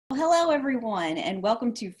Hello, everyone, and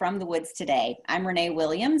welcome to From the Woods Today. I'm Renee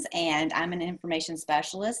Williams, and I'm an information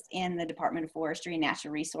specialist in the Department of Forestry and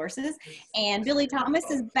Natural Resources. And Billy Thomas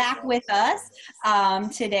is back with us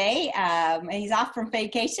today. He's off from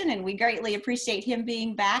vacation, and we greatly appreciate him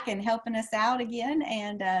being back and helping us out again.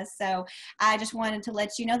 And so I just wanted to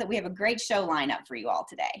let you know that we have a great show lineup for you all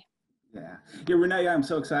today. Yeah, Renee, I'm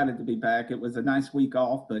so excited to be back. It was a nice week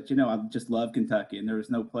off, but you know, I just love Kentucky, and there is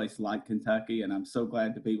no place like Kentucky, and I'm so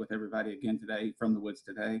glad to be with everybody again today from the woods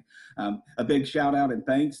today. A big shout out and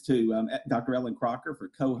thanks to Dr. Ellen Crocker for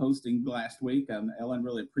co-hosting last week. Ellen,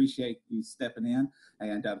 really appreciate you stepping in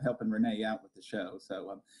and helping Renee out with the show.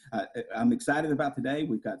 So I'm excited about today.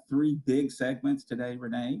 We've got three big segments today,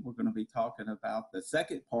 Renee. We're going to be talking about the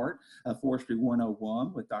second part of Forestry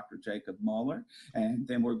 101 with Dr. Jacob Muller, and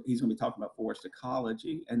then he's going to be talking about forest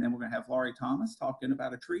ecology, and then we're going to have Laurie Thomas talking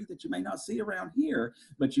about a tree that you may not see around here,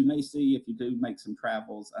 but you may see if you do make some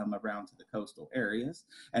travels around to the coastal areas.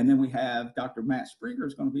 And then we have Dr. Matt Springer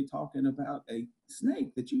is going to be talking about a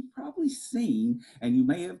snake that you've probably seen, and you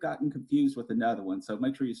may have gotten confused with another one. So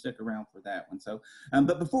make sure you stick around for that one. So,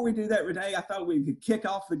 but before we do that, Renee, I thought we could kick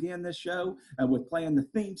off again this show with playing the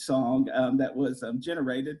theme song that was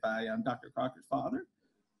generated by Dr. Crocker's father.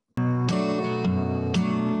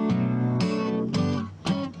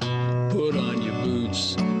 Put on your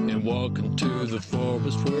boots and walk into the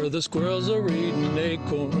forest where the squirrels are eating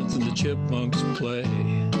acorns and the chipmunks play.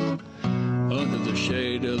 Under the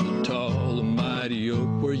shade of the tall and mighty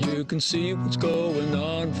oak where you can see what's going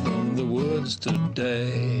on from the woods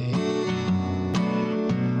today.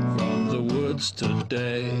 From the woods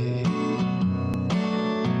today.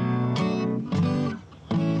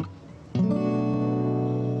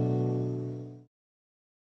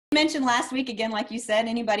 Mentioned last week, again, like you said,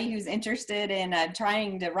 anybody who's interested in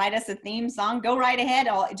trying to write us a theme song, go right ahead.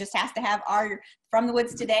 It just has to have our From the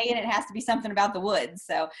Woods Today, and it has to be something about the woods.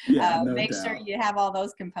 So make sure you have all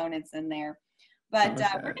those components in there. But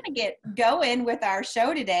we're going to get going with our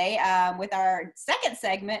show today with our second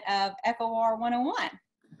segment of FOR 101.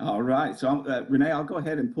 All right. So, Renee, I'll go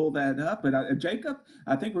ahead and pull that up. But Jacob,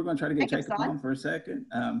 I think we're going to try to get Jacob on for a second.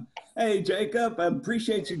 Hey, Jacob, I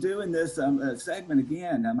appreciate you doing this segment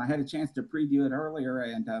again. I had a chance to preview it earlier,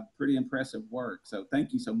 and pretty impressive work. So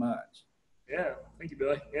thank you so much. Yeah, thank you,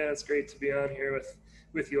 Billy. Yeah, it's great to be on here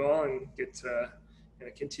with you all and get to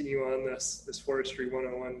continue on this Forestry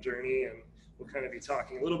 101 journey. And we'll kind of be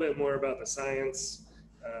talking a little bit more about the science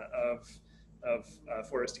of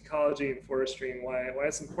forest ecology and forestry, and why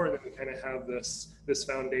it's important that we kind of have this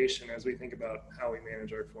foundation as we think about how we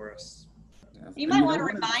manage our forests. You might want to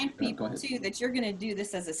remind people too that you're going to do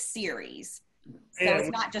this as a series, so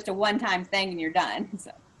it's not just a one-time thing and you're done.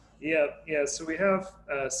 So yeah. So we have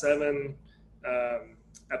 7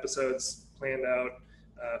 episodes planned out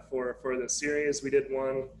for this series. We did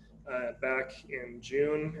one back in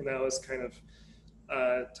June, and that was kind of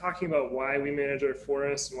talking about why we manage our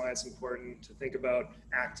forests and why it's important to think about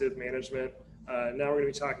active management. Now we're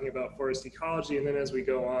going to be talking about forest ecology, and then as we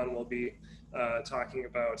go on, we'll be talking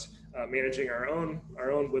about managing our own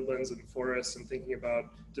woodlands and forests, and thinking about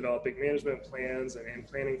developing management plans and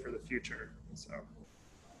planning for the future. So.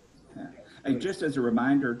 And just as a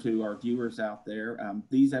reminder to our viewers out there,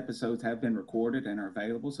 these episodes have been recorded and are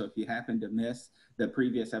available. So if you happen to miss the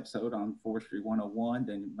previous episode on Forestry 101,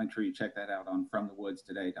 then make sure you check that out on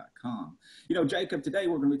FromTheWoodsToday.com. You know, Jacob, today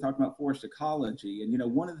we're going to be talking about forest ecology. And, you know,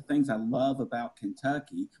 one of the things I love about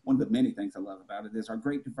Kentucky, one of the many things I love about it, is our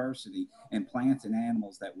great diversity in plants and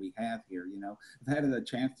animals that we have here. You know, I've had a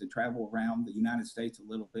chance to travel around the United States a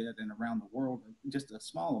little bit and around the world, just a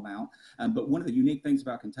small amount. But one of the unique things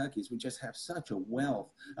about Kentucky is we just have such a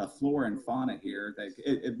wealth of flora and fauna here that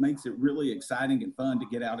it makes it really exciting and fun to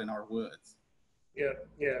get out in our woods.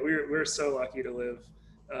 Yeah, we're so lucky to live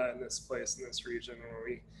in this place, in this region, where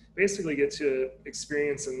we basically get to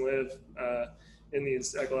experience and live in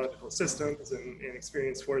these ecological systems and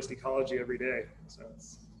experience forest ecology every day. So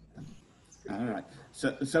it's all right.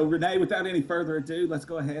 So Renee, without any further ado, let's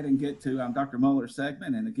go ahead and get to Dr. Muller's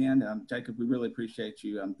segment. And again, Jacob, we really appreciate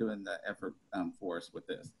you doing the effort for us with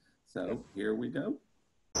this. So here we go.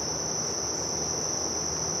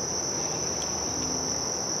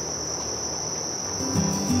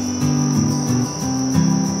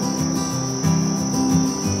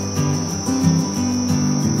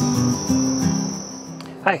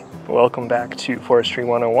 Hi, welcome back to Forestry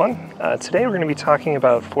 101. Today we're going to be talking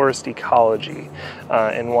about forest ecology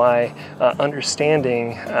and why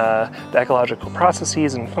understanding the ecological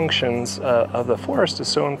processes and functions of the forest is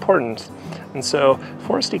so important. And so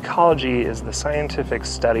forest ecology is the scientific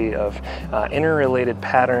study of interrelated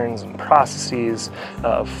patterns and processes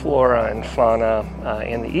of flora and fauna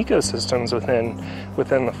and the ecosystems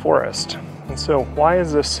within the forest. And so why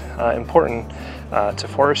is this important to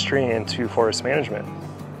forestry and to forest management?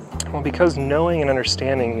 Well, because knowing and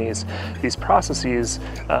understanding these processes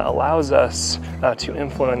allows us to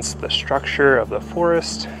influence the structure of the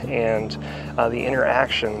forest and the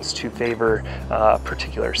interactions to favor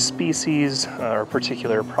particular species or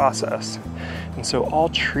particular process. And so all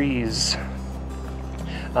trees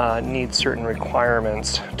need certain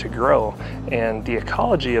requirements to grow, and the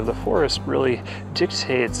ecology of the forest really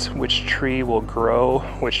dictates which tree will grow,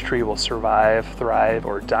 which tree will survive, thrive,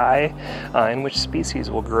 or die, and which species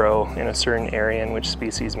will grow in a certain area and which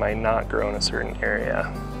species might not grow in a certain area.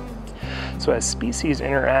 So as species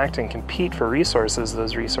interact and compete for resources,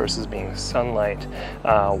 those resources being sunlight,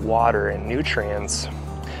 water, and nutrients,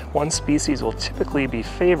 one species will typically be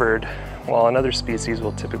favored while another species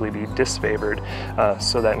will typically be disfavored.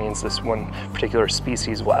 So that means this one particular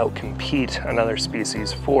species will outcompete another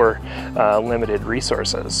species for limited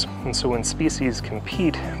resources. And so when species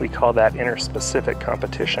compete, we call that interspecific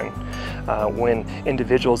competition. When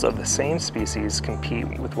individuals of the same species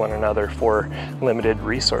compete with one another for limited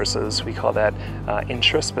resources, we call that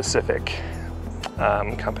intraspecific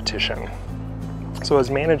competition. So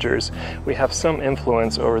as managers, we have some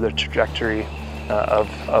influence over the trajectory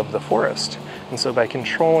of the forest. And so by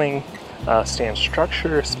controlling stand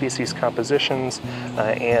structure, species compositions,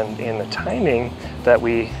 and the timing that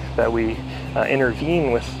we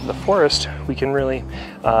intervene with the forest, we can really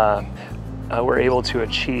we're able to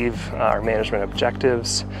achieve our management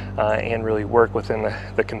objectives and really work within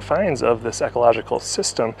the confines of this ecological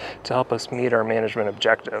system to help us meet our management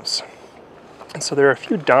objectives. And so there are a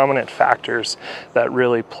few dominant factors that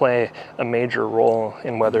really play a major role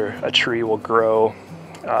in whether a tree will grow,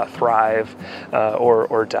 thrive,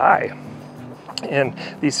 or die. And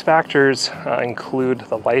these factors include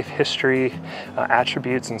the life history,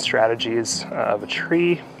 attributes and strategies of a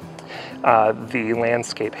tree, the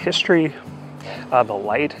landscape history, the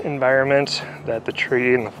light environment that the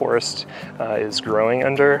tree in the forest is growing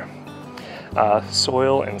under,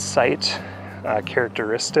 soil and site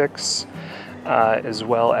characteristics, as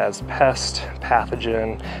well as pest,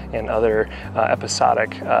 pathogen, and other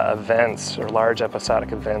episodic events or large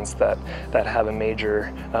episodic events that have a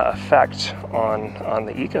major effect on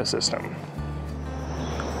the ecosystem.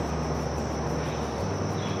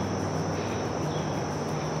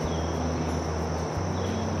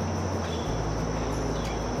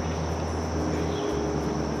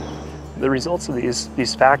 The results of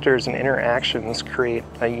these factors and interactions create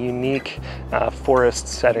a unique forest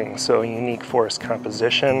setting, so a unique forest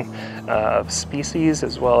composition of species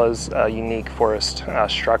as well as unique forest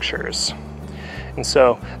structures. And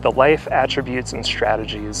so the life attributes and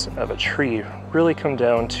strategies of a tree really come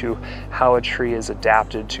down to how a tree is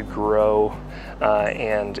adapted to grow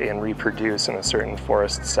and reproduce in a certain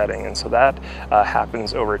forest setting. And so that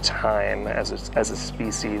happens over time as a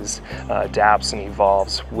species adapts and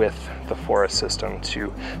evolves with the forest system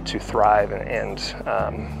to thrive and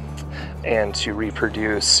to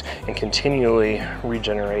reproduce and continually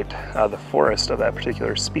regenerate the forest of that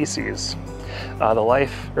particular species.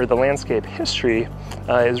 The landscape history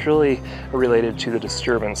is really related to the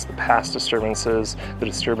disturbance, the past disturbances, the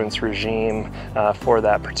disturbance regime for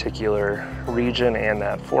that particular region and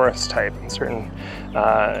that forest type. And certain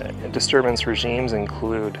disturbance regimes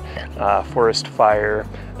include forest fire,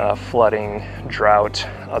 flooding, drought,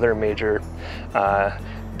 other major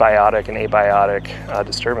biotic and abiotic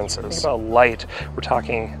disturbances. Think about light, we're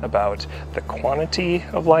talking about the quantity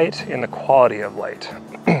of light and the quality of light.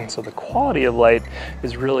 So the quality of light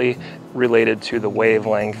is really related to the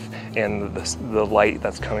wavelength and the light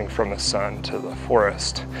that's coming from the sun to the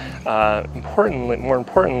forest. More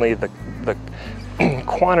importantly, the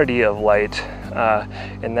quantity of light,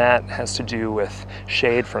 and that has to do with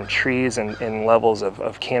shade from trees and levels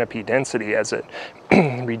of canopy density as it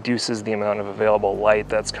reduces the amount of available light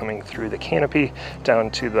that's coming through the canopy down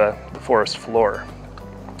to the forest floor.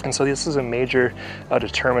 And so this is a major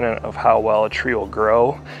determinant of how well a tree will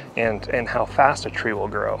grow and how fast a tree will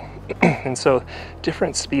grow. And so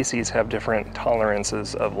different species have different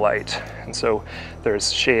tolerances of light. And so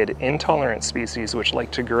there's shade intolerant species which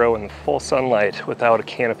like to grow in full sunlight without a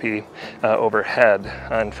canopy overhead.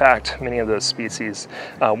 In fact, many of those species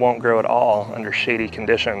won't grow at all under shady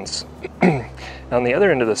conditions. On the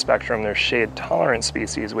other end of the spectrum, there's shade tolerant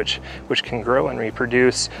species which can grow and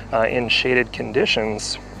reproduce in shaded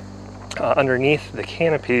conditions underneath the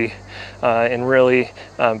canopy and really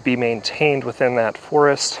be maintained within that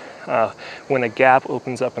forest. When a gap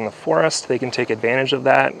opens up in the forest, they can take advantage of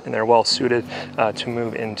that, and they're well suited to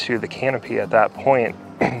move into the canopy at that point.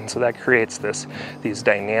 So that creates these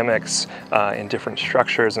dynamics in different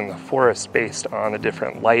structures in the forest based on the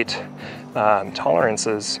different light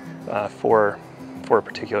tolerances for a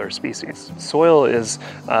particular species. Soil is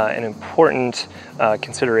an important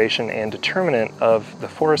consideration and determinant of the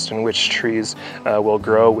forest in which trees will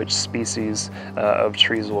grow, which species of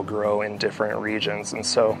trees will grow in different regions. And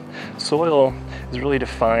so soil is really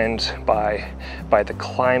defined by the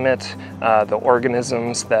climate, the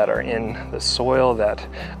organisms that are in the soil that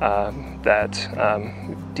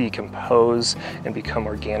decompose and become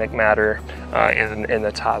organic matter in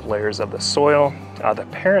the top layers of the soil, the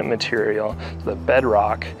parent material, the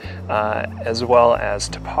bedrock, as well as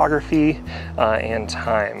topography and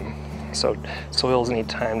time. So soils need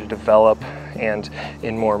time to develop, and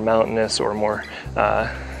in more mountainous or more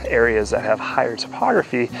areas that have higher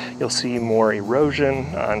topography, you'll see more erosion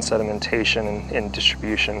and sedimentation and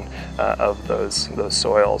distribution of those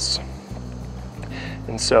soils.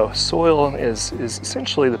 And so soil is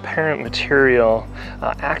essentially the parent material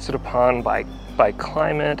acted upon by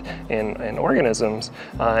climate and organisms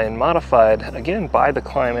and modified again by the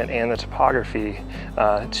climate and the topography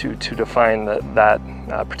to define that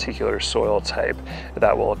particular soil type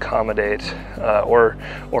that will accommodate or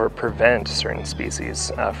prevent certain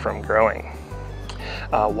species from growing.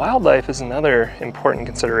 Wildlife is another important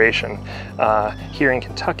consideration. Here in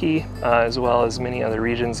Kentucky, as well as many other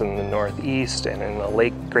regions in the Northeast and in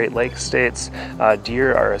the Great Lakes states,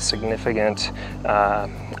 deer are a significant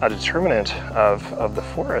determinant of the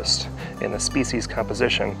forest in the species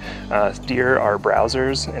composition. Deer are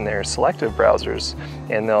browsers, and they're selective browsers,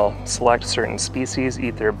 and they'll select certain species,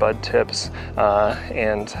 eat their bud tips,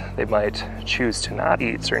 and they might choose to not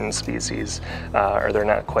eat certain species, or they're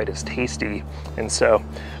not quite as tasty. And so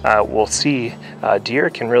we'll see deer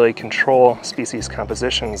can really control species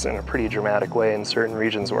compositions in a pretty dramatic way in certain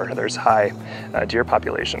regions where there's high deer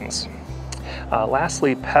populations.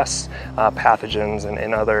 Lastly, pests, pathogens,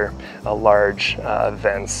 and other large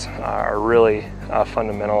events are really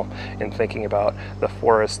fundamental in thinking about the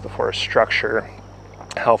forest structure,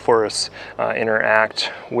 how forests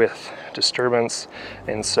interact with disturbance.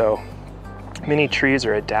 And so many trees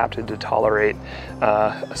are adapted to tolerate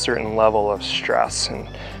a certain level of stress, and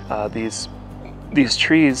these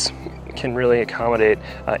trees can really accommodate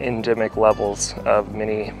endemic levels of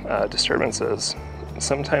many disturbances.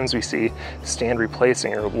 Sometimes we see stand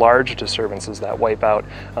replacing or large disturbances that wipe out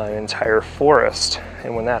an entire forest.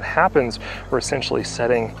 And when that happens, we're essentially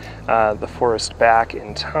setting the forest back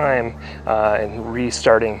in time and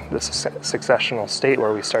restarting this successional state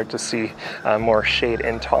where we start to see more shade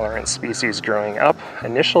intolerant species growing up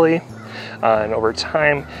initially. And over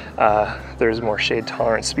time, there's more shade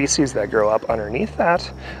tolerant species that grow up underneath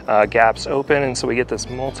that, gaps open, and so we get this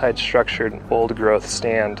multi-structured old growth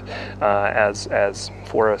stand as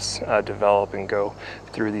forests develop and go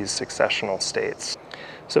through these successional states.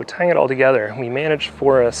 So tying it all together, we manage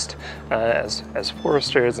forest as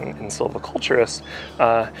foresters and silviculturists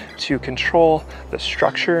to control the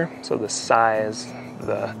structure, so the size,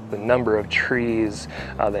 the number of trees,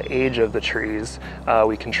 the age of the trees.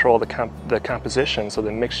 We control the composition, so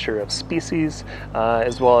the mixture of species,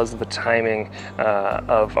 as well as the timing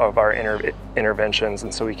of our interventions.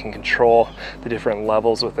 And so we can control the different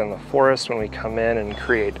levels within the forest when we come in and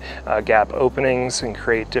create gap openings and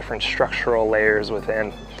create different structural layers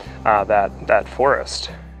within that forest.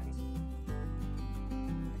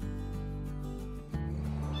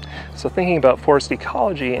 So thinking about forest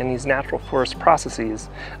ecology and these natural forest processes,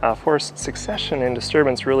 forest succession and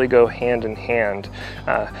disturbance really go hand in hand.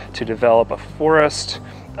 To develop a forest,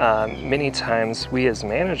 many times we as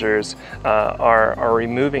managers are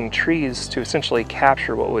removing trees to essentially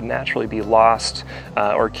capture what would naturally be lost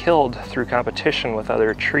or killed through competition with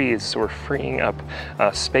other trees. So we're freeing up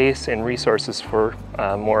space and resources for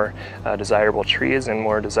more desirable trees and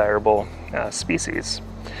more desirable species.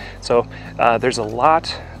 So there's a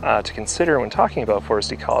lot to consider when talking about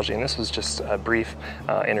forest ecology, and this was just a brief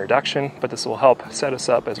introduction, but this will help set us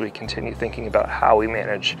up as we continue thinking about how we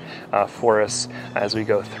manage forests as we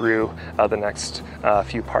go through the next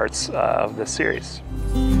few parts of this series.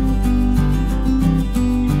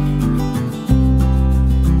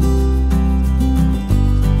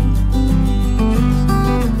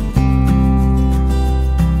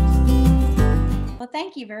 Well,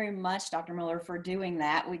 thank you very much, Dr. Miller, for doing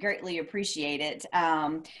that. We greatly appreciate it.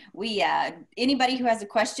 Anybody who has a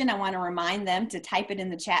question, I want to remind them to type it in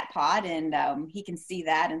the chat pod, and he can see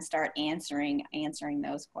that and start answering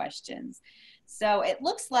those questions. So it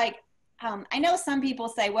looks like, I know some people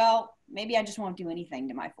say, well, maybe I just won't do anything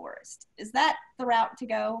to my forest. Is that the route to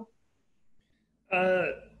go?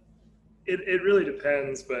 It really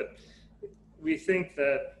depends, but we think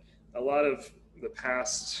that a lot of the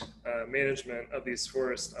past management of these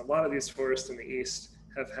forests, a lot of these forests in the east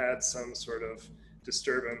have had some sort of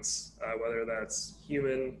disturbance, whether that's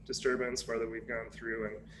human disturbance, whether we've gone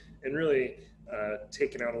through and really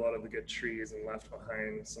taken out a lot of the good trees and left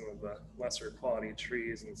behind some of the lesser quality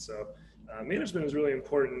trees. And so management is really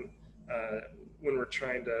important when we're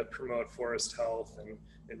trying to promote forest health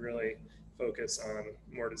and really focus on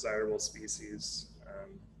more desirable species,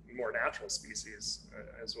 more natural species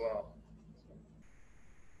as well.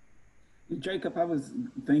 Jacob, I was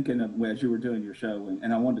thinking of as you were doing your show,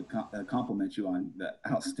 and I wanted to compliment you on the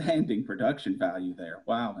outstanding production value there.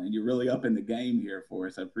 Wow, and you're really up in the game here for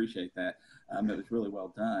us. I appreciate that. It was really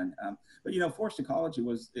well done. But, you know, forest ecology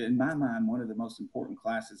was, in my mind, one of the most important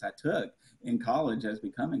classes I took in college as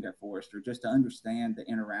becoming a forester, just to understand the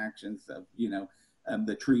interactions of, you know,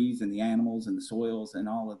 the trees and the animals and the soils and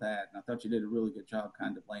all of that. And I thought you did a really good job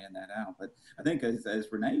kind of laying that out. But I think as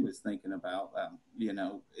Renee was thinking about, you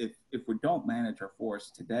know, if we don't manage our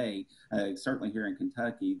forests today, certainly here in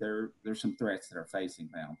Kentucky, there's some threats that are facing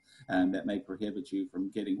them that may prohibit you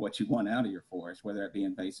from getting what you want out of your forest, whether it be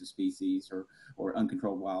invasive species or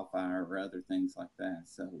uncontrolled wildfire or other things like that.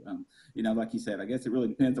 So, you know, like you said, I guess it really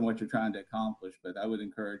depends on what you're trying to accomplish, but I would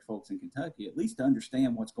encourage folks in Kentucky at least to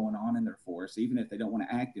understand what's going on in their forests, even if they don't want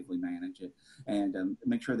to actively manage it, and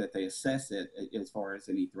make sure that they assess it as far as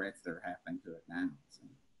any threats that are happening to it now. So.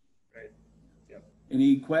 Right. Yep.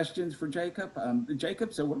 Any questions for Jacob?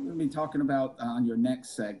 Jacob, so what are we going to be talking about on your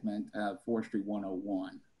next segment, Forestry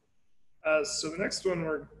 101? So the next one,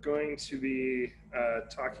 we're going to be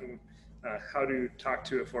talking how to talk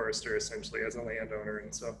to a forester, essentially, as a landowner.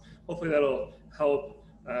 And so hopefully that'll help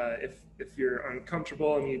if you're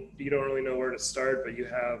uncomfortable and you don't really know where to start, but you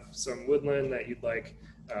have some woodland that you'd like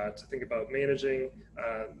to think about managing.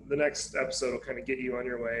 The next episode will kind of get you on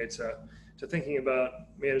your way to thinking about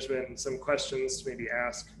management and some questions to maybe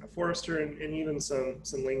ask a forester, and even some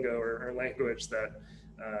lingo or language that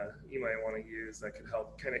you might want to use that could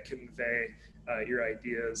help kind of convey your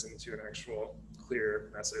ideas into an actual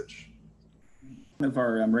clear message. One of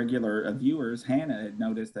our regular viewers, Hannah, had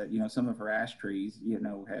noticed that, you know, some of her ash trees, you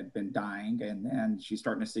know, had been dying, and then she's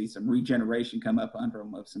starting to see some regeneration come up under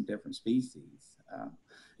them of some different species.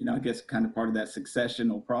 You know, I guess kind of part of that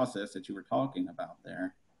successional process that you were talking about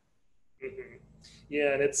there. Mm-hmm.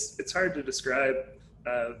 Yeah, and it's hard to describe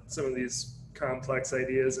some of these complex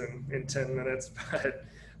ideas in 10 minutes, but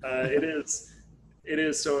it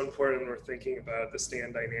is so important when we're thinking about the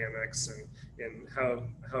stand dynamics and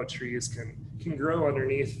how trees can grow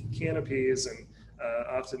underneath canopies, and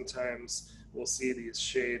oftentimes we'll see these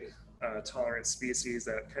shade tolerant species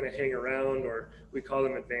that kind of hang around, or we call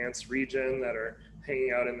them advanced regen, that are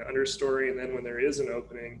hanging out in the understory, and then when there is an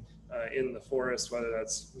opening in the forest, whether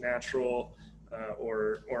that's natural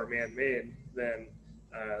or man-made, then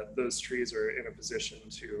those trees are in a position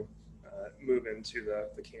to move into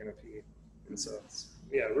the canopy. And so it's,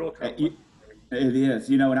 yeah, real complex. It is,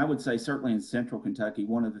 you know, and I would say certainly in central Kentucky,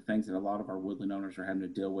 one of the things that a lot of our woodland owners are having to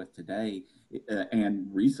deal with today and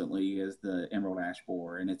recently is the emerald ash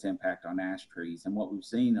borer and its impact on ash trees. And what we've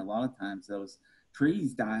seen a lot of times, those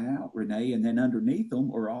trees die out, Renee, and then underneath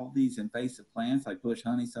them are all these invasive plants like bush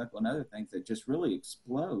honeysuckle and other things that just really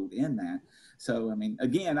explode in that. So, I mean,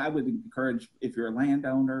 again, I would encourage, if you're a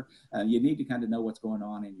landowner, you need to kind of know what's going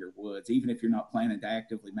on in your woods, even if you're not planning to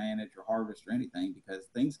actively manage or harvest or anything, because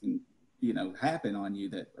things can, you know, happen on you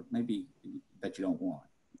that maybe that you don't want.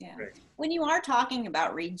 Yeah. When you are talking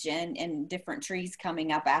about regen and different trees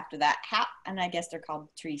coming up after that, and I guess they're called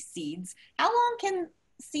tree seeds, how long can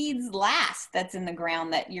seeds last that's in the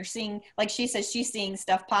ground that you're seeing? Like she says, she's seeing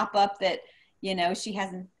stuff pop up that, you know, she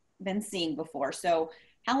hasn't been seeing before. So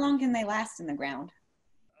how long can they last in the ground?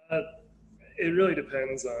 It really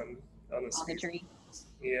depends on the tree.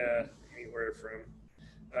 Yeah, anywhere from,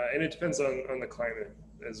 and it depends on the climate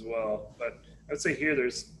as well. But I would say here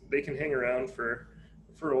they can hang around for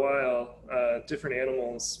a while. Different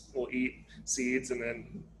animals will eat seeds and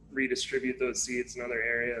then redistribute those seeds in other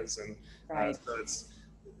areas, and Right. so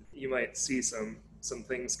you might see some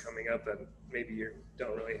things coming up that maybe you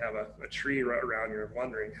don't really have a tree around. You're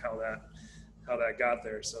wondering how that got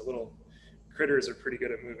there. So little critters are pretty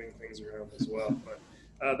good at moving things around as well.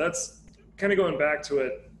 But that's kind of going back to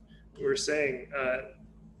what we were saying.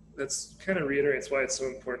 That's kind of reiterates why it's so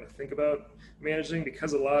important to think about managing,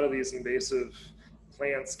 because a lot of these invasive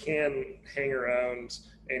plants can hang around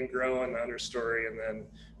and grow in the understory and then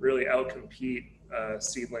really outcompete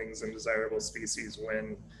seedlings and desirable species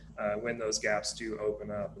when those gaps do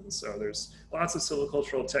open up. And so there's lots of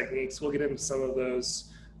silvicultural techniques. We'll get into some of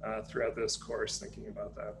those throughout this course, thinking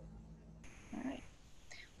about that. All right.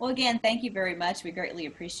 Well, again, thank you very much. We greatly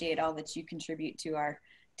appreciate all that you contribute to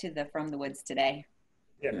the From the Woods today.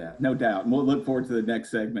 Yeah, no doubt. And we'll look forward to the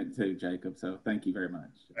next segment too, Jacob. So thank you very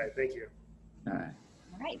much. All right, thank you. All right.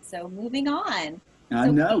 All right, so moving on. I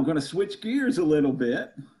know, we're going to switch gears a little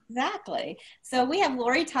bit. Exactly. So we have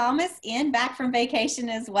Lori Thomas back from vacation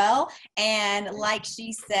as well. And like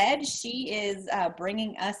she said, she is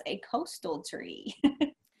bringing us a coastal tree.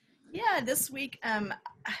 Yeah, this week, I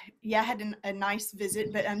had a nice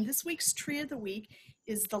visit, but this week's tree of the week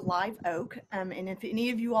is the live oak. And if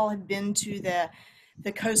any of you all have been to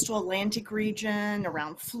the coastal Atlantic region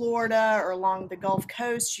around Florida or along the Gulf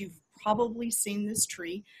Coast, you've probably seen this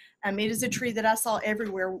tree. It is a tree that I saw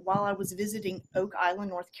everywhere while I was visiting Oak Island,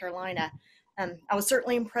 North Carolina. I was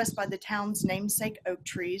certainly impressed by the town's namesake oak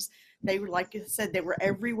trees. They were, like I said, they were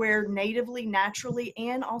everywhere natively, naturally,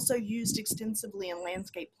 and also used extensively in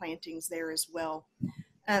landscape plantings there as well.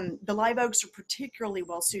 The live oaks are particularly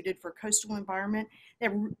well suited for coastal environment. They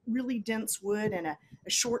have really dense wood and a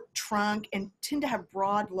short trunk and tend to have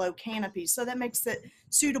broad, low canopies. So that makes it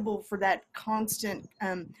suitable for that constant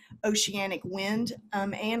oceanic wind.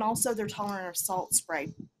 And also they're tolerant of salt spray.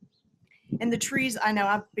 And the trees, I know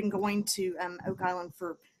I've been going to Oak Island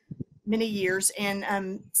for many years,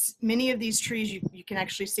 and many of these trees you can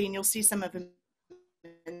actually see, and you'll see some of them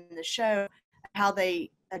in the show, how they're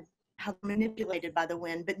manipulated by the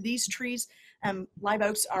wind. But these trees, live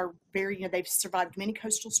oaks, are very, they've survived many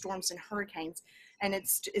coastal storms and hurricanes, and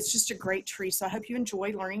it's just a great tree. So I hope you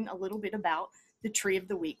enjoy learning a little bit about the tree of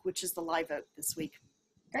the week, which is the live oak this week.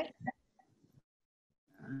 Great.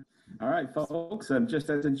 All right, folks, just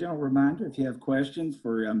as a general reminder, if you have questions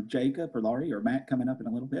for Jacob or Laurie or Matt coming up in a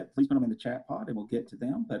little bit, please put them in the chat pod and we'll get to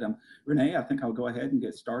them. But Renee, I think I'll go ahead and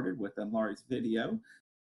get started with Laurie's video.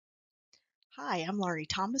 Hi, I'm Laurie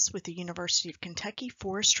Thomas with the University of Kentucky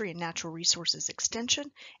Forestry and Natural Resources Extension,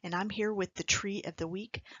 and I'm here with the tree of the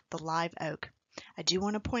week, the live oak. I do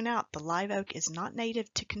want to point out the live oak is not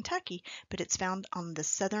native to Kentucky, but it's found on the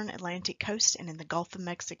southern Atlantic coast and in the Gulf of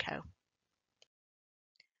Mexico.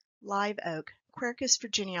 Live oak, Quercus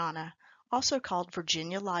virginiana, also called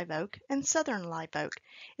Virginia live oak and southern live oak,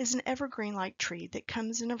 is an evergreen-like tree that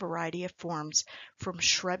comes in a variety of forms, from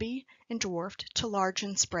shrubby and dwarfed to large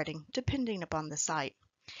and spreading, depending upon the site.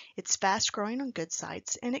 It's fast-growing on good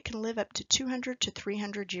sites, and it can live up to 200 to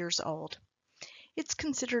 300 years old. It's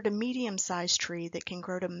considered a medium-sized tree that can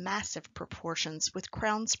grow to massive proportions with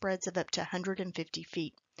crown spreads of up to 150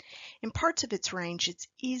 feet. In parts of its range, it's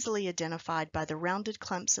easily identified by the rounded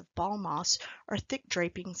clumps of ball moss or thick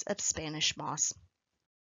drapings of Spanish moss.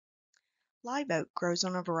 Live oak grows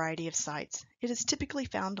on a variety of sites. It is typically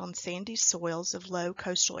found on sandy soils of low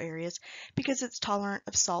coastal areas because it's tolerant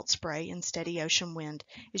of salt spray and steady ocean wind.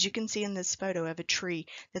 As you can see in this photo of a tree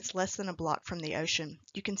that's less than a block from the ocean,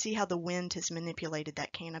 you can see how the wind has manipulated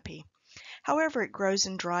that canopy. However, it grows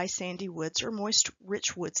in dry sandy woods or moist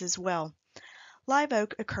rich woods as well. Live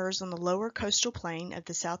oak occurs on the lower coastal plain of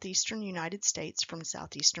the southeastern United States from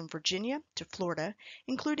southeastern Virginia to Florida,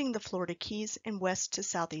 including the Florida Keys, and west to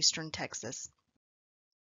southeastern Texas.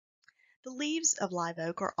 The leaves of live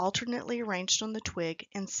oak are alternately arranged on the twig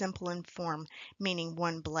and simple in form, meaning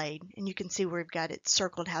one blade, and you can see where we've got it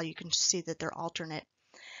circled how you can see that they're alternate.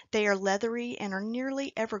 They are leathery and are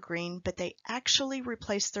nearly evergreen, but they actually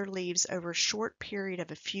replace their leaves over a short period of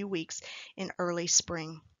a few weeks in early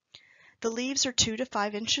spring. The leaves are 2 to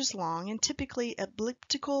 5 inches long and typically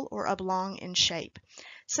elliptical or oblong in shape.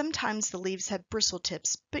 Sometimes the leaves have bristle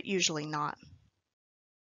tips, but usually not.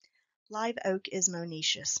 Live oak is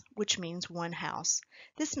monoecious, which means one house.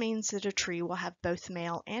 This means that a tree will have both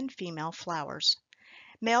male and female flowers.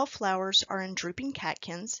 Male flowers are in drooping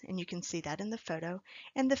catkins, and you can see that in the photo,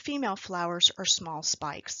 and the female flowers are small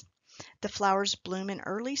spikes. The flowers bloom in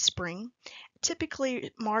early spring,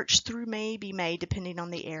 typically March through maybe May depending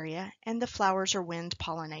on the area, and the flowers are wind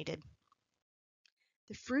pollinated.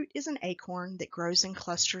 The fruit is an acorn that grows in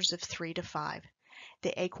clusters of 3 to 5.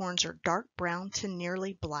 The acorns are dark brown to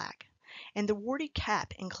nearly black, and the warty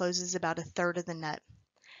cap encloses about a third of the nut.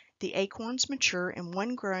 The acorns mature in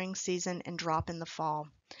one growing season and drop in the fall.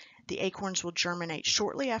 The acorns will germinate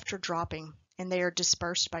shortly after dropping, and they are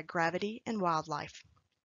dispersed by gravity and wildlife.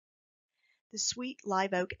 The sweet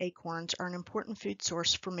live oak acorns are an important food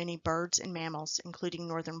source for many birds and mammals, including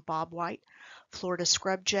northern bobwhite, Florida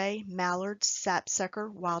scrub jay, mallards, sapsucker,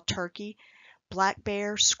 wild turkey, black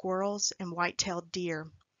bear, squirrels, and white-tailed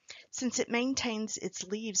deer. Since it maintains its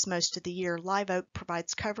leaves most of the year, live oak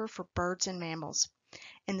provides cover for birds and mammals,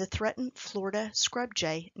 and the threatened Florida scrub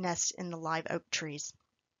jay nests in the live oak trees.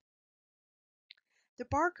 The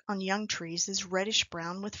bark on young trees is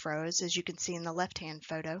reddish-brown with furrows, as you can see in the left-hand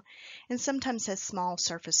photo, and sometimes has small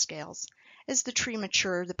surface scales. As the tree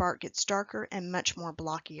matures, the bark gets darker and much more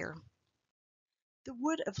blockier. The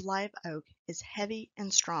wood of live oak is heavy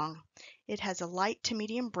and strong. It has a light to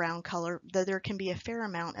medium brown color, though there can be a fair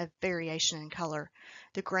amount of variation in color.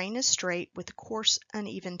 The grain is straight with a coarse,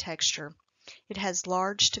 uneven texture. It has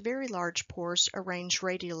large to very large pores arranged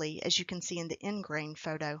radially, as you can see in the end grain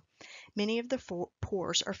photo. Many of the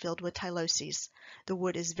pores are filled with tyloses. The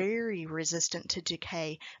wood is very resistant to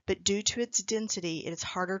decay, but due to its density, it is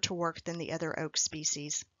harder to work than the other oak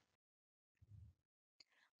species.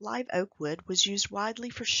 Live oak wood was used widely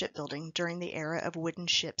for shipbuilding during the era of wooden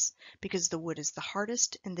ships because the wood is the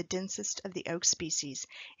hardest and the densest of the oak species,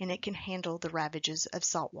 and it can handle the ravages of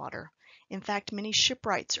salt water. In fact, many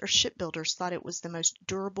shipwrights or shipbuilders thought it was the most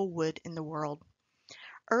durable wood in the world.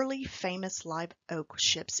 Early famous live oak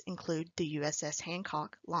ships include the USS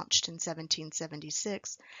Hancock, launched in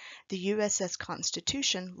 1776, the USS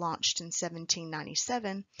Constitution, launched in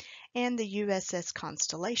 1797, and the USS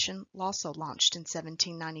Constellation, also launched in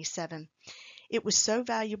 1797. It was so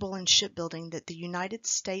valuable in shipbuilding that the United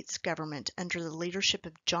States government, under the leadership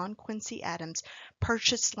of John Quincy Adams,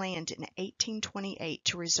 purchased land in 1828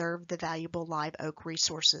 to reserve the valuable live oak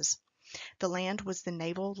resources. The land was the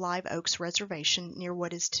Naval Live Oaks Reservation near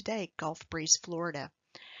what is today Gulf Breeze, Florida.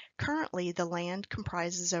 Currently, the land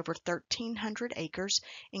comprises over 1,300 acres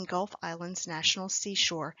in Gulf Islands National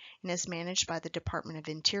Seashore and is managed by the Department of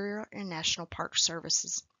Interior and National Park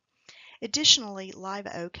Services. Additionally, live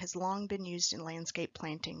oak has long been used in landscape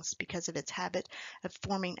plantings because of its habit of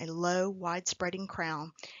forming a low, wide-spreading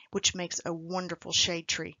crown, which makes a wonderful shade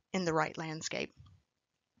tree in the right landscape.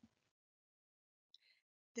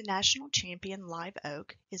 The national champion live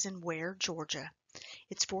oak is in Ware, Georgia.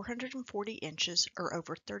 It's 440 inches or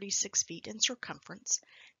over 36 feet in circumference,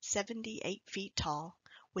 78 feet tall,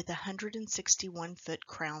 with a 161-foot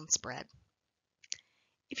crown spread.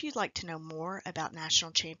 If you'd like to know more about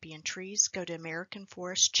national champion trees, go to American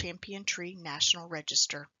Forest Champion Tree National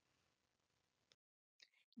Register.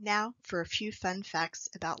 Now for a few fun facts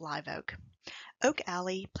about live oak. Oak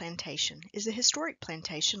Alley Plantation is a historic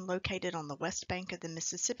plantation located on the west bank of the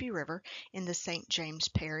Mississippi River in the St. James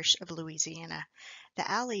Parish of Louisiana. The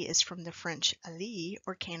alley is from the French allée,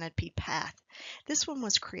 or canopy path. This one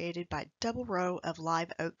was created by a double row of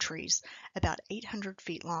live oak trees, about 800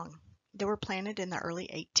 feet long. They were planted in the early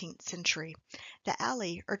 18th century. The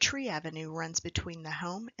alley, or tree avenue, runs between the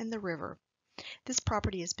home and the river. This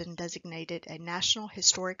property has been designated a National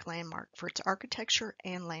Historic Landmark for its architecture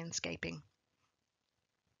and landscaping.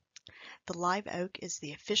 The live oak is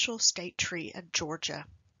the official state tree of Georgia.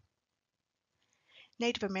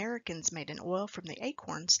 Native Americans made an oil from the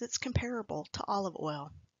acorns that's comparable to olive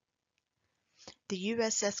oil. The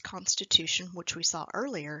USS Constitution, which we saw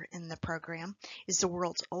earlier in the program, is the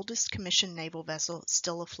world's oldest commissioned naval vessel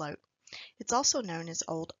still afloat. It's also known as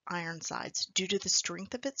Old Ironsides due to the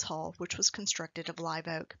strength of its hull, which was constructed of live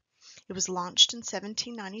oak. It was launched in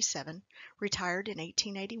 1797, retired in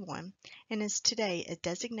 1881, and is today a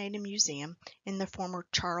designated museum in the former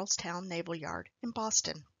Charlestown Naval Yard in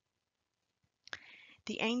Boston.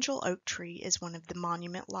 The angel oak tree is one of the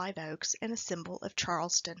monument live oaks and a symbol of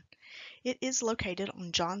Charleston. It is located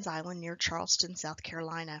on Johns Island near Charleston, South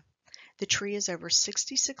Carolina. The tree is over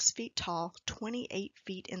 66 feet tall, 28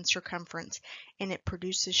 feet in circumference, and it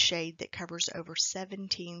produces shade that covers over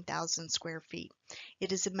 17,000 square feet.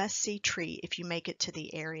 It is a must-see tree if you make it to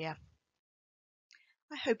the area.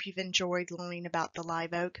 I hope you've enjoyed learning about the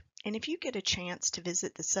live oak, and if you get a chance to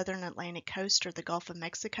visit the southern Atlantic coast or the Gulf of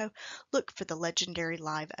Mexico, look for the legendary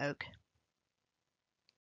live oak.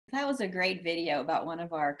 That was a great video about one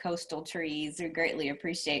of our coastal trees. We greatly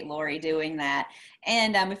appreciate Lori doing that.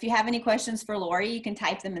 And if you have any questions for Lori, you can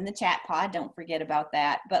type them in the chat pod. Don't forget about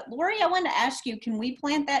that. But Lori, I wanted to ask you, can we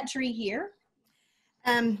plant that tree here?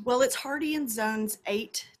 Well, it's hardy in zones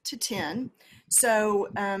 8 to 10. So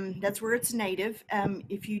that's where it's native.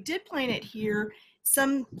 If you did plant it here,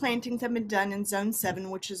 some plantings have been done in zone 7,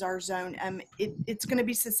 which is our zone. It's going to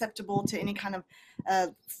be susceptible to any kind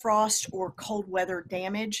of frost or cold weather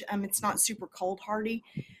damage. It's not super cold hardy,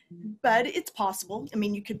 but it's possible. I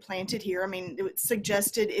mean, you could plant it here. I mean, it's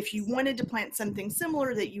suggested if you wanted to plant something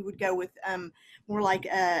similar that you would go with more like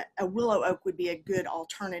a willow oak would be a good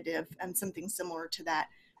alternative, and something similar to that.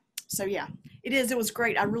 So yeah, it is. It was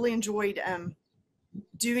great. I really enjoyed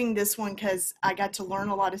doing this one because I got to learn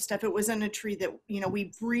a lot of stuff. It wasn't a tree that,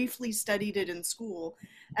 we briefly studied it in school,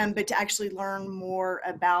 but to actually learn more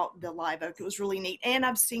about the live oak, it was really neat. And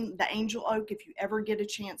I've seen the angel oak. If you ever get a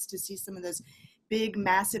chance to see some of those big,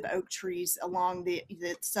 massive oak trees along the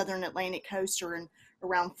southern Atlantic coast or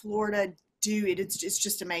around Florida, do it. It's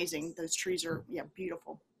just amazing. Those trees are,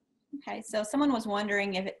 beautiful. Okay, so someone was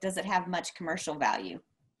wondering does it have much commercial value?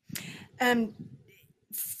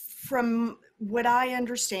 From what I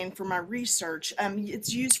understand from my research,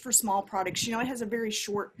 it's used for small products. It has a very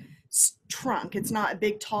short trunk. It's not a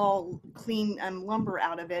big, tall, clean lumber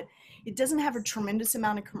out of it. It doesn't have a tremendous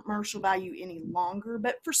amount of commercial value any longer,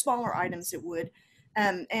 but for smaller items it would.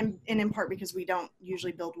 And in part because we don't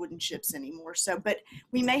usually build wooden ships anymore. So, but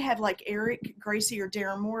we may have, like Eric Gracie or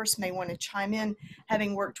Darren Morris may want to chime in,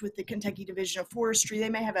 having worked with the Kentucky Division of Forestry. They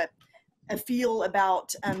may have a feel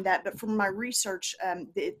about that, but from my research,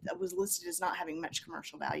 it was listed as not having much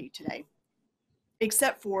commercial value today,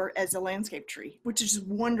 except for as a landscape tree, which is a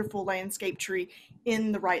wonderful landscape tree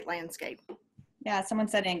in the right landscape. Yeah, someone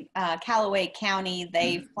said in Callaway County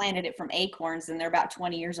they've planted it from acorns and they're about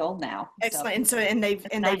 20 years old now. Excellent. So, and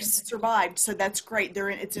they've survived, so that's great.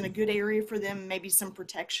 It's in a good area for them, maybe some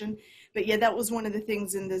protection. But yeah, that was one of the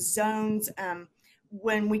things in the zones.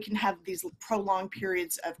 When we can have these prolonged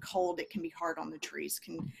periods of cold, it can be hard on the trees,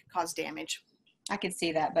 can cause damage. I could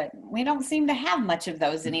see that, but we don't seem to have much of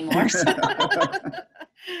those anymore. So.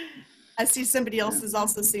 I see somebody else has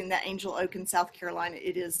also seen that angel oak in South Carolina.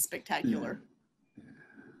 It is spectacular.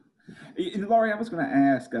 Laurie, I was going to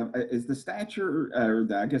ask, is the stature, or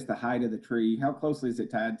I guess the height of the tree, how closely is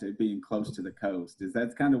it tied to being close to the coast? Is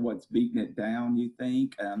that kind of what's beating it down, you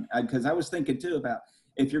think? Because I was thinking too about,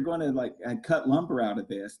 if you're going to cut lumber out of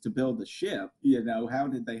this to build the ship, how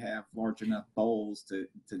did they have large enough boles to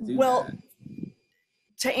do that?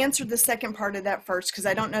 To answer the second part of that first, because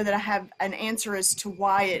I don't know that I have an answer as to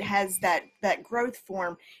why it has that growth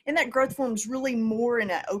form. And that growth form is really more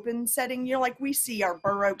in an open setting. Like we see our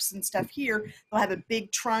bur oaks and stuff here, they'll have a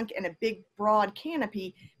big trunk and a big broad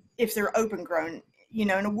canopy if they're open grown.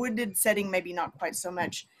 In a wooded setting, maybe not quite so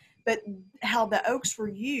much. But how the oaks were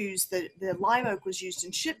used, the live oak was used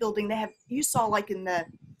in shipbuilding. You saw like in the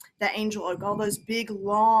angel oak, all those big,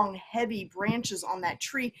 long, heavy branches on that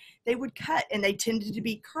tree, they would cut, and they tended to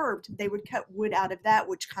be curved. They would cut wood out of that,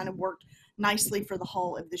 which kind of worked nicely for the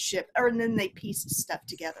hull of the ship. And then they pieced stuff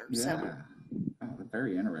together. Yeah. So,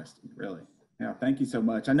 very interesting, really. Yeah, thank you so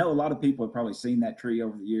much. I know a lot of people have probably seen that tree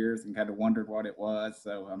over the years and kind of wondered what it was.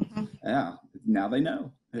 So, yeah, now they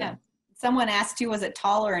know. Yeah. Someone asked too, was it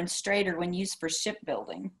taller and straighter when used for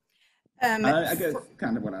shipbuilding? I guess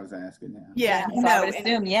kind of what I was asking. Yeah, so I would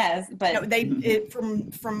assume yes, but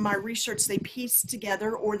no, from my research, they pieced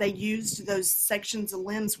together, or they used those sections of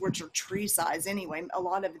limbs, which are tree size anyway. A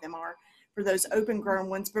lot of them are for those open grown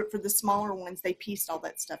ones, but for the smaller ones, they pieced all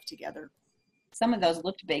that stuff together. Some of those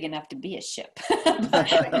looked big enough to be a ship.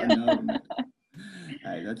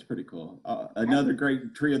 Hey, that's pretty cool. Another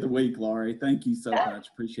great tree of the week, Laurie. Thank you so much.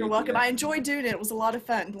 Appreciate it. You're welcome. I enjoyed doing it. It was a lot of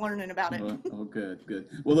fun learning about it. Oh, good.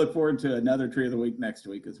 We'll look forward to another tree of the week next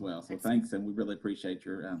week as well. So thanks, and we really appreciate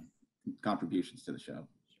your contributions to the show.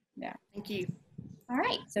 Yeah. Thank you. All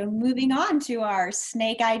right. So moving on to our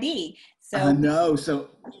snake ID. So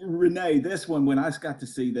Renee, this one, when I got to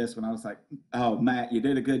see this one, I was like, oh, Matt, you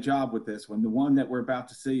did a good job with this one. The one that we're about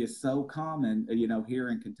to see is so common, here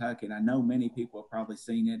in Kentucky. And I know many people have probably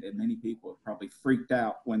seen it, and many people have probably freaked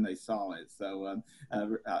out when they saw it. So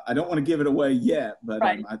I don't want to give it away yet, but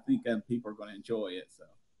right. I think people are going to enjoy it.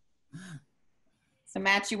 So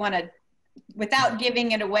Matt, you want to, without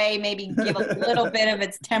giving it away, maybe give a little bit of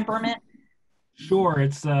its temperament? Sure.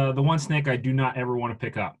 It's the one snake I do not ever want to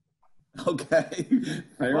pick up. Okay,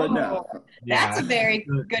 fair enough. That's a very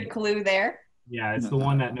good clue there. Yeah, it's the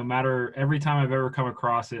one that no matter, every time I've ever come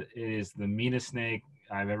across it, it is the meanest snake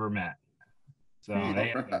I've ever met. So they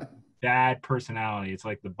have a bad personality. It's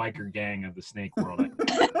like the biker gang of the snake world.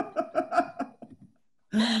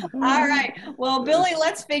 All right. Well, Billy,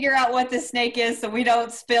 let's figure out what this snake is so we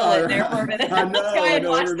don't spill it there for a minute. I Let's go ahead and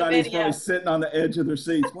know watch the everybody's video. probably sitting on the edge of their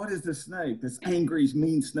seats. What is this snake? This angry,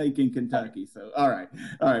 mean snake in Kentucky. So, all right.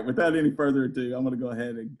 Without any further ado, I'm going to go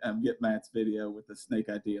ahead and get Matt's video with the snake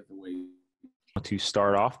ID of the week. To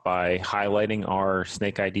start off by highlighting our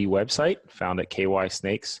snake ID website found at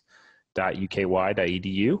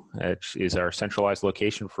kysnakes.uky.edu, which is our centralized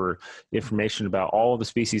location for information about all of the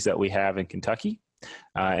species that we have in Kentucky.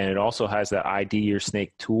 And it also has that ID your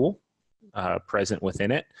snake tool present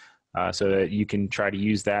within it, so that you can try to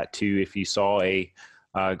use that to, if you saw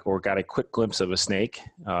or got a quick glimpse of a snake,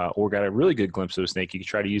 or got a really good glimpse of a snake, you can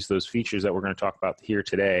try to use those features that we're going to talk about here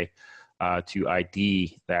today to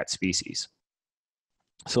ID that species.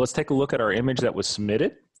 So let's take a look at our image that was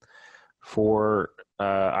submitted for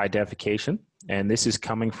identification. And this is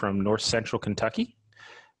coming from north central Kentucky.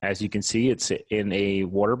 As you can see, it's in a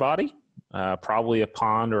water body, probably a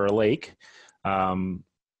pond or a lake,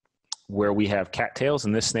 where we have cattails,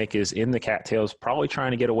 and this snake is in the cattails, probably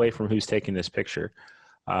trying to get away from who's taking this picture.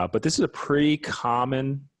 But this is a pretty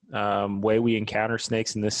common way we encounter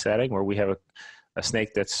snakes in this setting, where we have a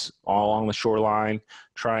snake that's all along the shoreline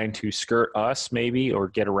trying to skirt us maybe, or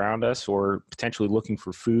get around us, or potentially looking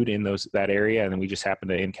for food in that area, and then we just happen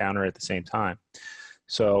to encounter it at the same time.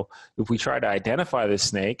 So if we try to identify this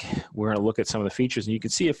snake, we're going to look at some of the features, and you can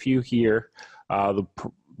see a few here. The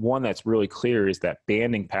one that's really clear is that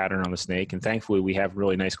banding pattern on the snake, and thankfully we have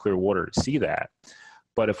really nice clear water to see that.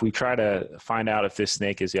 But if we try to find out if this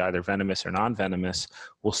snake is either venomous or non-venomous,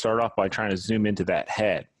 we'll start off by trying to zoom into that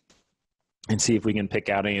head and see if we can pick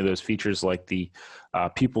out any of those features, like the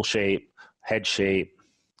pupil shape, head shape,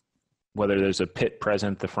 whether there's a pit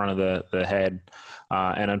present at the front of the head.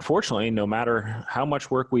 And unfortunately, no matter how much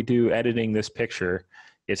work we do editing this picture,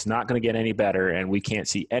 it's not going to get any better, and we can't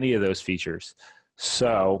see any of those features.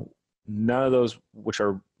 So none of those, which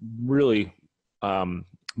are really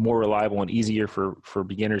more reliable and easier for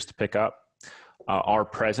beginners to pick up, are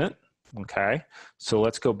present. Okay, so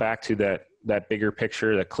let's go back to that bigger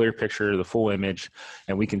picture, that clear picture, the full image,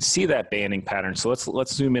 and we can see that banding pattern. So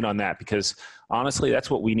let's zoom in on that, because honestly, that's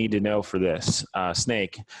what we need to know for this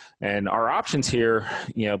snake. And our options here,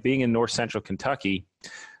 being in north central Kentucky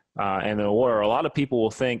and the water, a lot of people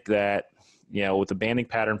will think that, with the banding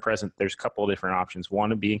pattern present, there's a couple of different options.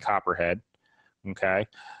 One being copperhead. Okay,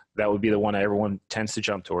 that would be the one that everyone tends to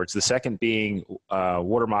jump towards. The second being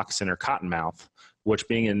water moccasin or cottonmouth, which,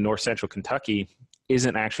 being in north central Kentucky,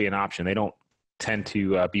 isn't actually an option. They don't tend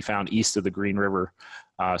to be found east of the Green River,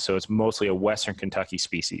 so it's mostly a western Kentucky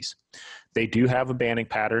species. They do have a banding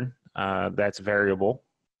pattern that's variable,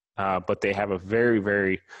 but they have a very,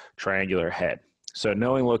 very triangular head. So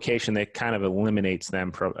knowing location, that kind of eliminates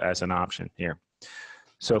them as an option here.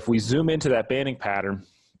 So if we zoom into that banding pattern,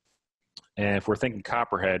 and if we're thinking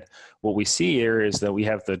copperhead, what we see here is that we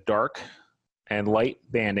have the dark and light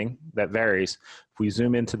banding that varies. If we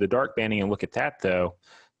zoom into the dark banding and look at that, though,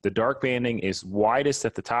 the dark banding is widest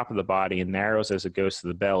at the top of the body and narrows as it goes to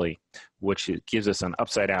the belly, which gives us an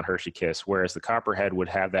upside down Hershey kiss, whereas the copperhead would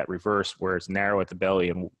have that reverse, where it's narrow at the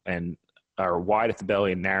belly or wide at the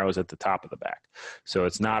belly and narrows at the top of the back. So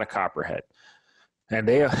it's not a copperhead. And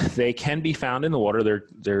they can be found in the water.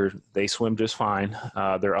 They swim just fine.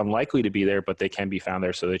 They're unlikely to be there, but they can be found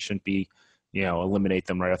there, so they shouldn't be, eliminate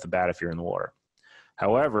them right off the bat if you're in the water.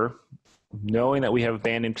 However, knowing that we have a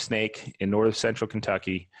banded snake in north central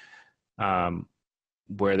Kentucky,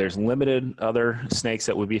 where there's limited other snakes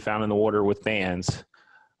that would be found in the water with bands,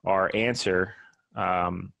 our answer,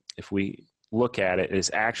 if we look at it,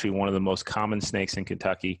 is actually one of the most common snakes in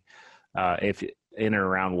Kentucky, if in and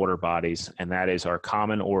around water bodies, and that is our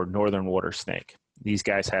common or northern water snake. These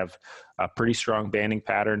guys have a pretty strong banding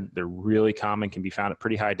pattern. They're really common, can be found at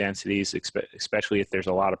pretty high densities, especially if there's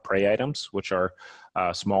a lot of prey items, which are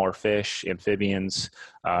smaller fish, amphibians,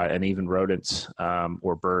 and even rodents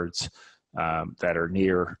or birds that are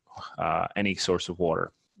near any source of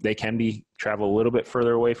water. They can travel a little bit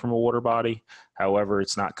further away from a water body. However,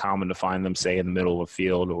 it's not common to find them, say, in the middle of a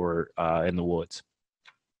field or in the woods.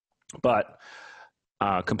 But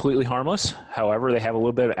completely harmless. However, they have a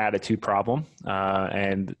little bit of attitude problem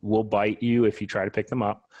and will bite you if you try to pick them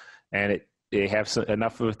up. And they have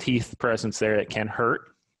enough of a teeth presence there that can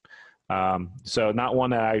hurt. So not one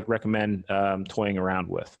that I recommend toying around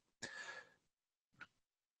with.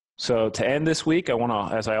 So to end this week, I want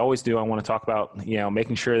to, as I always do, I want to talk about,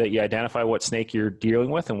 making sure that you identify what snake you're dealing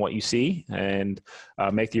with and what you see, and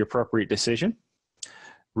make the appropriate decision.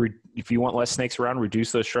 If you want less snakes around,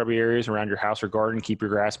 reduce those shrubby areas around your house or garden. Keep your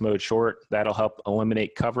grass mowed short. That'll help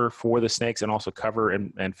eliminate cover for the snakes and also cover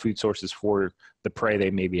and food sources for the prey they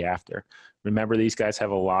may be after. Remember, these guys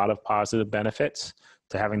have a lot of positive benefits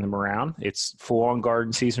to having them around. It's full-on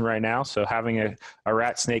garden season right now, so having a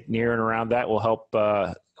rat snake near and around that will help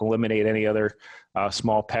eliminate any other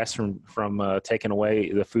small pests from taking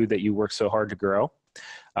away the food that you work so hard to grow.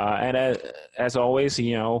 And as always,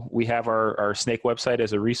 we have our snake website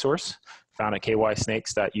as a resource found at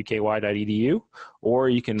kysnakes.uky.edu, or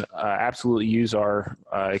you can absolutely use our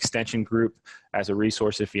extension group as a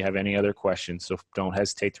resource if you have any other questions. So don't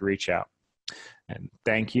hesitate to reach out. And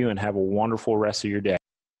thank you, and have a wonderful rest of your day.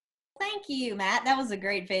 Thank you, Matt. That was a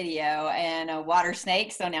great video, and a water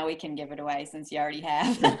snake. So now we can give it away since you already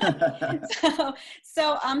have.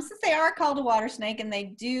 So since they are called a water snake and they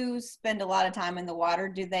do spend a lot of time in the water,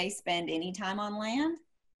 do they spend any time on land?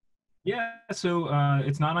 Yeah, so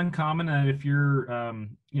it's not uncommon that if you're,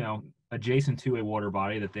 adjacent to a water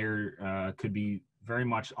body, that there could be very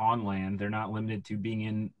much on land. They're not limited to being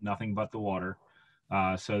in nothing but the water.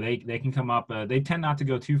 So they can come up. They tend not to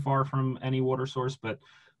go too far from any water source, but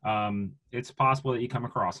it's possible that you come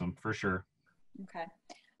across them for sure. Okay.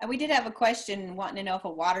 We did have a question wanting to know if a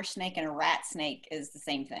water snake and a rat snake is the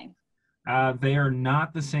same thing. They are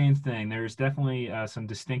not the same thing. There's definitely some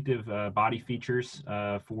distinctive body features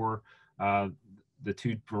for the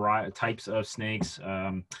two types of snakes,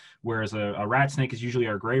 whereas a rat snake is usually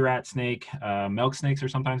our gray rat snake. Milk snakes are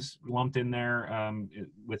sometimes lumped in there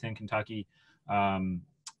within Kentucky.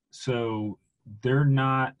 So they're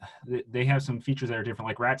not, they have some features that are different.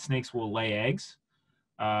 Like rat snakes will lay eggs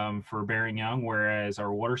for bearing young, whereas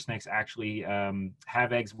our water snakes actually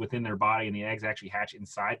have eggs within their body, and the eggs actually hatch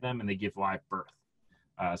inside them and they give live birth.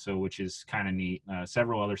 So which is kind of neat.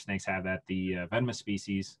 Several other snakes have that. The venomous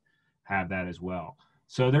species have that as well.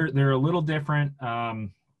 So they're a little different,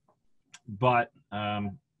 but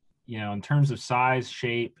in terms of size,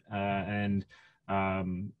 shape, and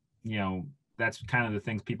that's kind of the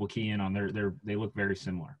things people key in on. They look very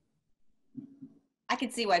similar. I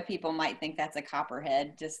can see why people might think that's a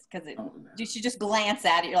copperhead, just because you should just glance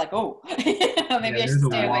at it. You're like, oh, maybe I should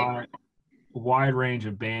stay away. Wide range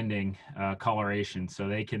of banding coloration, so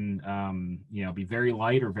they can be very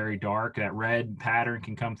light or very dark. That red pattern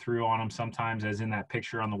can come through on them sometimes, as in that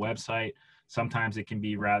picture on the website. Sometimes it can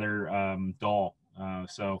be rather dull.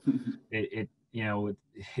 So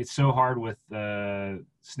it's so hard with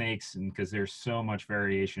snakes, and because there's so much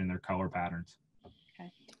variation in their color patterns.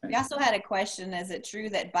 We also had a question, is it true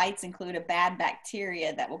that bites include a bad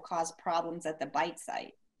bacteria that will cause problems at the bite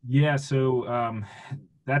site? Yeah, so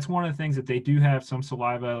that's one of the things, that they do have some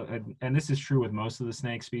saliva, and this is true with most of the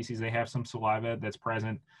snake species. They have some saliva that's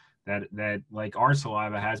present that like our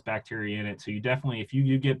saliva has bacteria in it. So you definitely, if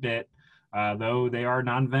you get bit, though they are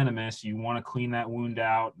non-venomous, you want to clean that wound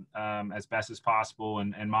out as best as possible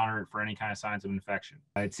and monitor it for any kind of signs of infection.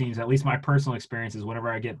 It seems, at least my personal experience is, whenever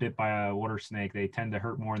I get bit by a water snake, they tend to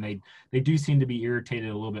hurt more, and they do seem to be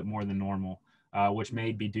irritated a little bit more than normal, which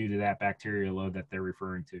may be due to that bacteria load that they're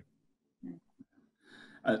referring to.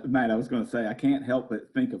 Matt, I was going to say, I can't help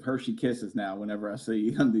but think of Hershey Kisses now whenever I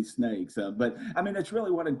see these snakes. But I mean, it's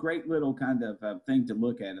really what a great little kind of thing to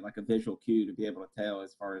look at, like a visual cue to be able to tell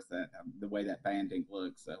as far as that the way that banding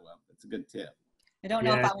looks. So it's a good tip. I don't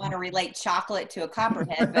know if I want to relate chocolate to a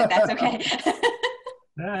copperhead, but that's okay.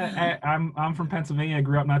 I'm from Pennsylvania. I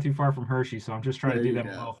grew up not too far from Hershey, so I'm just trying to do them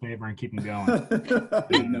a little favor and keep them going.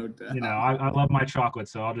 No doubt. I love my chocolate,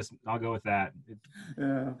 so I'll go with that.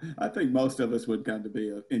 Yeah, I think most of us would kind of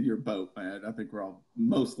be in your boat, man. I think we're all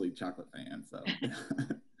mostly chocolate fans. So.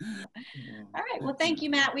 All right. Well, thank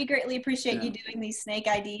you, Matt. We greatly appreciate you doing these snake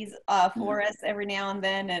IDs for us every now and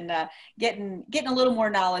then, and getting a little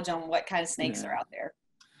more knowledge on what kind of snakes are out there.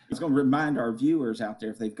 I was going to remind our viewers out there,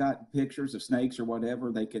 if they've got pictures of snakes or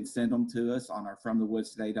whatever, they can send them to us on our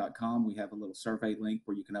FromTheWoodsToday.com. We have a little survey link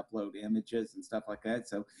where you can upload images and stuff like that.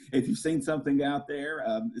 So if you've seen something out there,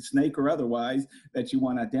 snake or otherwise, that you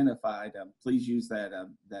want identified, please use that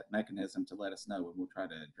mechanism to let us know, and we'll try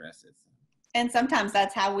to address it. And sometimes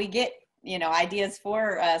that's how we get ideas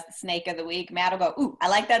for snake of the week. Matt will go, ooh, I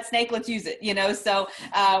like that snake, let's use it, so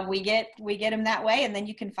we get them that way, and then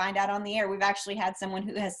you can find out on the air. We've actually had someone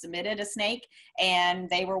who has submitted a snake, and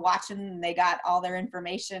they were watching, and they got all their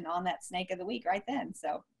information on that snake of the week right then.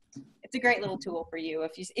 So it's a great little tool for you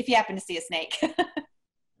if you happen to see a snake.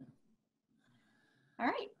 All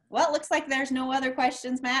right. Well, it looks like there's no other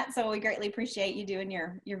questions, Matt, so we greatly appreciate you doing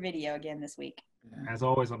your video again this week. As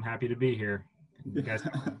always, I'm happy to be here. You guys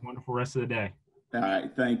have a wonderful rest of the day. All right.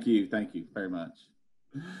 Thank you. Thank you very much.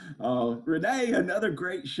 Oh, Renee, another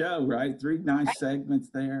great show, right? Three nice segments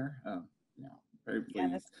there. Yeah, very Yeah,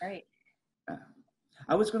 that's pleased. great. Uh,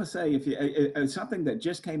 I was going to say, if you something that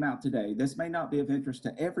just came out today, this may not be of interest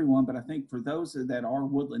to everyone, but I think for those that are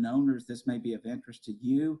woodland owners, this may be of interest to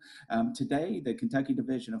you. Today, the Kentucky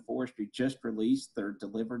Division of Forestry just released their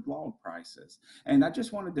delivered log prices, and I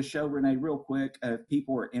just wanted to show Renee real quick if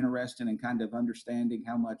people are interested in kind of understanding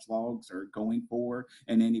how much logs are going for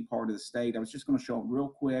in any part of the state. I was just going to show them real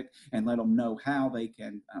quick and let them know how they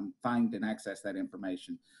can find and access that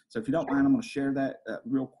information. So if you don't mind, I'm going to share that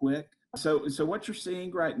real quick. So what you're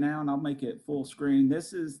seeing right now, and I'll make it full screen,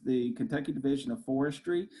 this is the Kentucky Division of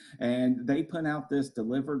Forestry, and they put out this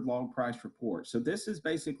delivered log price report. So this is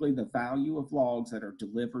basically the value of logs that are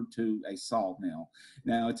delivered to a sawmill.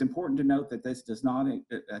 Now, it's important to note that this does not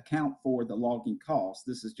account for the logging cost.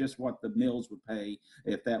 This is just what the mills would pay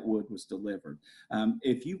if that wood was delivered.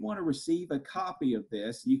 If you want to receive a copy of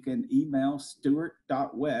this, you can email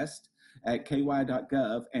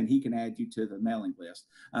stuart.west@ky.gov, and he can add you to the mailing list.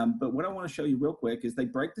 But what I want to show you real quick is they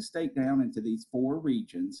break the state down into these 4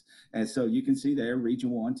 regions. And so you can see there, region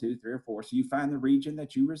 1, 2, 3, or 4. So you find the region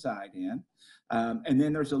that you reside in. And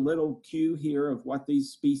then there's a little cue here of what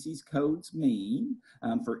these species codes mean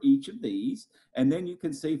for each of these. And then you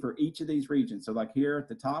can see for each of these regions. So like here at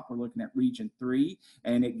the top, we're looking at region 3,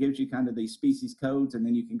 and it gives you kind of these species codes, and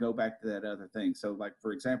then you can go back to that other thing. So like,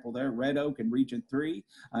 for example, there, red oak in region 3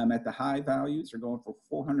 at the high values are going for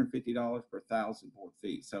 $450 per 1,000 board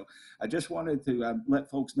feet. So I just wanted to let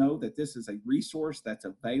folks know that this is a resource that's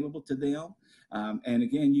available to them. And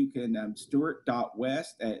again, you can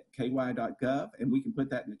stuart.west@ky.gov, and we can put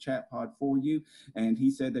that in the chat pod for you. And he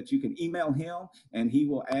said that you can email him, and he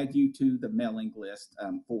will add you to the mailing list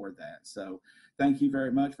for that. So thank you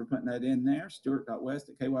very much for putting that in there,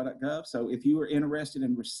 stuart.west@ky.gov. So if you are interested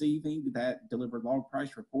in receiving that delivered log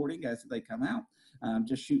price reporting as they come out,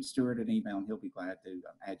 just shoot Stuart an email, and he'll be glad to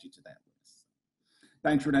add you to that list.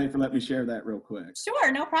 Thanks, Renee, for letting me share that real quick.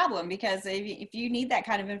 Sure, no problem, because if you need that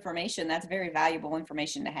kind of information, that's very valuable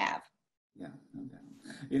information to have. Yeah, no doubt.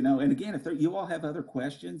 You know, and again, if you all have other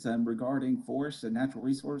questions regarding forests and natural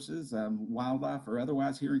resources, wildlife, or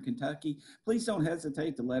otherwise here in Kentucky, please don't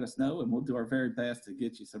hesitate to let us know, and we'll do our very best to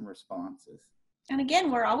get you some responses. And again,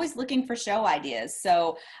 we're always looking for show ideas.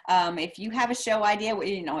 So if you have a show idea,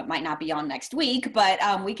 you know, it might not be on next week, but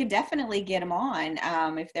we could definitely get them on.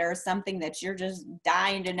 If there's something that you're just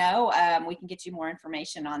dying to know, we can get you more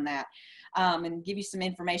information on that and give you some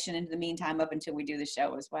information in the meantime up until we do the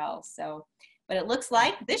show as well. So, but it looks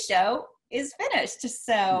like this show is finished.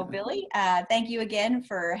 So Billy, thank you again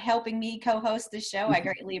for helping me co-host this show. I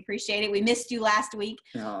greatly appreciate it. We missed you last week,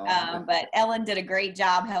 but Ellen did a great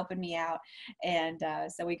job helping me out. And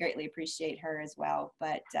so we greatly appreciate her as well.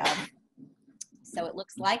 But so it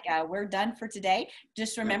looks like we're done for today.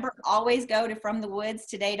 Just remember, always go to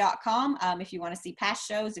fromthewoodstoday.com if you want to see past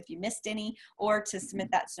shows, if you missed any, or to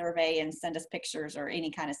submit that survey and send us pictures or any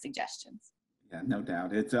kind of suggestions. Yeah, no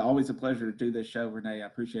doubt. It's always a pleasure to do this show, Renee. I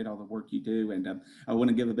appreciate all the work you do. And I want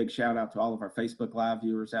to give a big shout out to all of our Facebook Live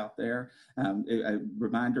viewers out there. A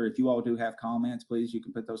reminder, if you all do have comments, please, you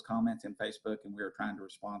can put those comments in Facebook, and we're trying to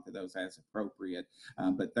respond to those as appropriate.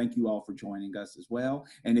 But thank you all for joining us as well.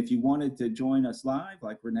 And if you wanted to join us live,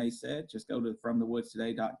 like Renee said, just go to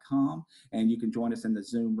fromthewoodstoday.com, and you can join us in the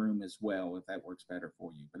Zoom room as well, if that works better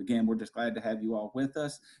for you. But again, we're just glad to have you all with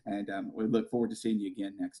us, and we look forward to seeing you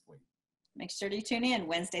again next week. Make sure to tune in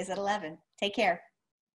Wednesdays at 11. Take care.